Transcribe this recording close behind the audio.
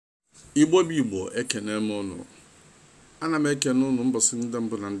Igbo bụ Igbo ekene m unu. Ana m ekene unu mbọsị ndị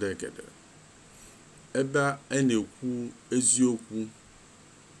mbụ na ndị egede. Ebe a na-ekwu eziokwu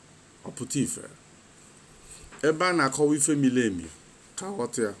ọpụta ife. Ebe a na-akọwa ife mili emi ka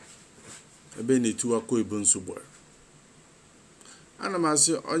ghọta ya. Ebe na-etiwakọ ebo nsogbu. Ana m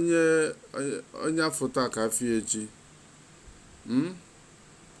asị onye afọta ka afọ echi.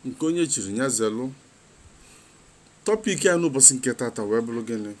 Nke onye chiri nya zelu. Topic ya n'ụbọchị nke tata wee bụrụ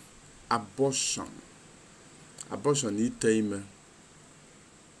gịnị? Abortion ite ime.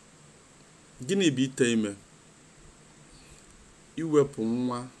 Gịnị bụ ite ime? Iwepụ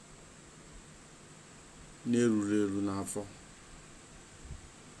nwa na-eruru eru n'afọ.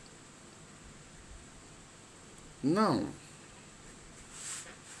 Now,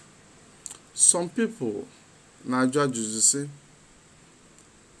 some people na-ajụ ajụjụ sị,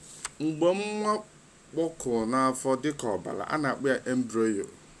 mgbe nwa kpọkụ n'afọ dịka ọbara, a na-akpọ ya embryo.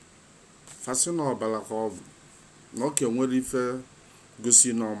 Fasị na ọbara ka ọ bụ, na ọ ka nwere ife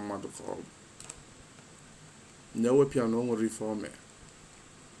gosi na mmadụ ka ọ bụ. Na-ewepụ ya na o nwere ife o mee.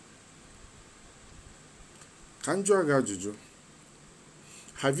 Ka m jụọ gị ajụjụ.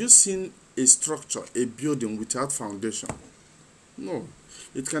 Have you seen a structure, a building without foundation? No,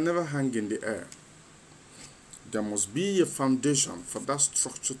 it can never hang in the air. There must be a foundation for that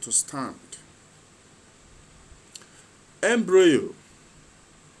structure to stand. Embryo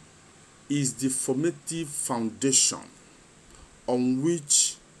is the formative foundation on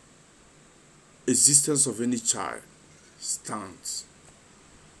which existence of any child stands.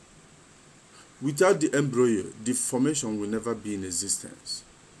 Without the embryo, the formation will never be in existence.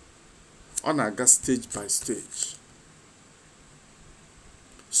 On a stage by stage.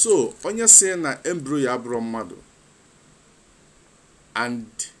 So, onye say na embryo abụrụ mmadụ, and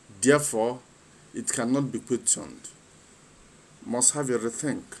therefore it cannot be questioned, must have a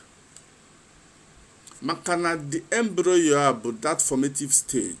rethink. Makana the embryo bụ that formative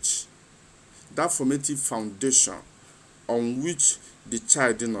stage, that formative foundation on which the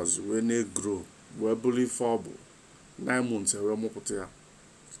child knows when they grow, wee bụrụ ife ọ bụ 9 months wee mụpụta ya.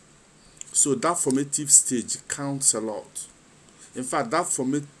 So that formative stage counts a lot. In fact, that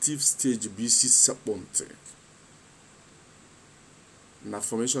formative stage bụ isi sekpụ ntị na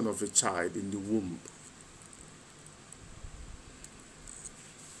formation of a child in the womb.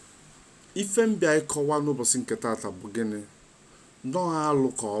 Ife mbịa ịkọwa n'ụbọchị nke tata bụ gịnị? Nọọ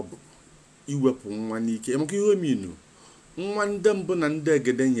alụ ka ọ bụ iwepụ nwa n'ike. Emeka ihe ominu, nwa ndị mbụ na ndị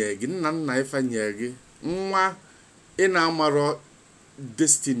egede nye gị, nna nna ife nye gị, nwa ị na-amarọ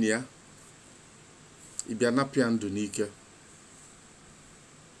destiny ya, ịbịa napịa ndụ n'ike.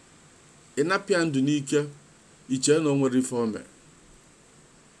 Ị napịa ndụ n'ike, iche na o nwere ife o mee.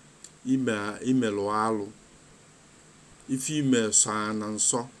 Imelụ alụ. Ife ime so na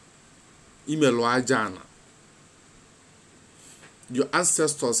nsọ. Imelụ aja ana. Your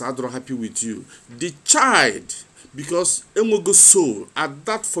ancestors are not happy with you. The child, because enwego soul at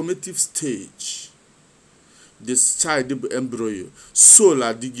that formative stage, this child the embryo, soul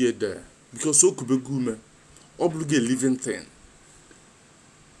adịghị there, because o kubegume, oblige living thing.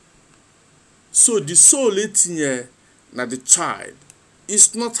 So the soul etinye na the child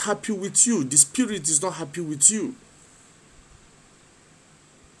is not happy with you. The spirit is not happy with you.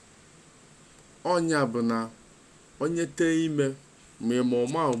 Onya bụ na onye tee ime ma ị ma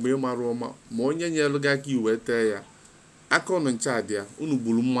ọma ma ị mara ọma ma onye nyelu gị aka iwe tee ya, aka ọnụ ncha dị ya, unu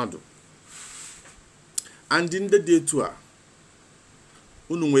gburu mmadụ. And ndị dị etu a,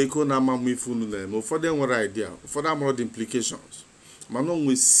 unu nwee ike na ama ife unu na-eme. Ụfọdụ enwere idea, ụfọdụ amụrụ the implications, mana o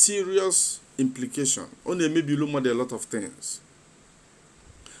nwee serious implication. Ọ na-emebilu mmadụ a lot of things.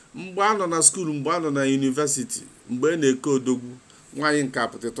 Mgbe a nọ na school, mgbe a nọ na university, mgbe na-eke odogwu, nwaanyị nke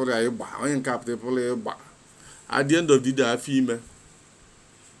apụtịtụrụ ya ịgba, onye nke apụtịtụrụ ya ịgba. At the end of the day, afọ ime,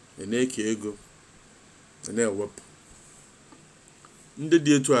 na-eke ego, na-ewepụ. Ndị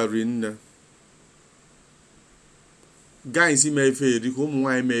dị etu a ri nne. Guys mee ife erike, ụmụ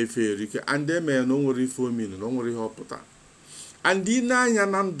nwaanyị mee ife erike, and eme ya na o nwere ife ominu, na o nwere ihe ọpụta. And ị na-anya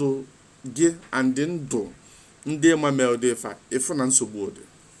na ndụ gị and ndụ ndị ma mee ụdị ife, ịfụ na nsogbu ụdị.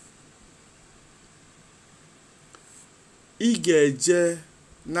 Ị ga-eje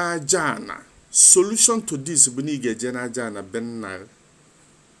n'aja ana. Solution to this bụ na ị ga-eje n'aja ana be nna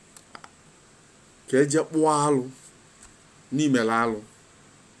ka eje kpụọ alụ n'imele alụ,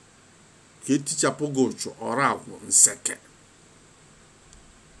 ka etichapụ gị ụchụ ọrụ agwụ nseke,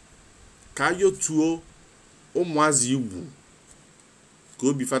 ka ayotuo ụmụazị igwu, ka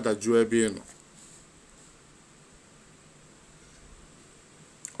obi fada jụọ ebe ị nọ.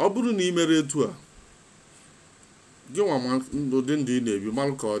 Ọ bụrụ na ị mere etu a, gị nwa ụdị ndụ ị na-ebi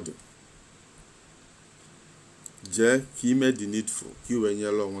malụ ka ọ dị, jee ka ime the needful ka iwe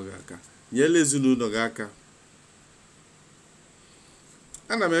nyere onwe gị aka, nyere ezinụlọ gị aka.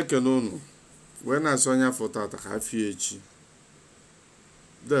 Ana m ekene unu wee na-asị onye afọ tata ka afọ echi.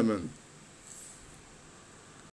 Demen.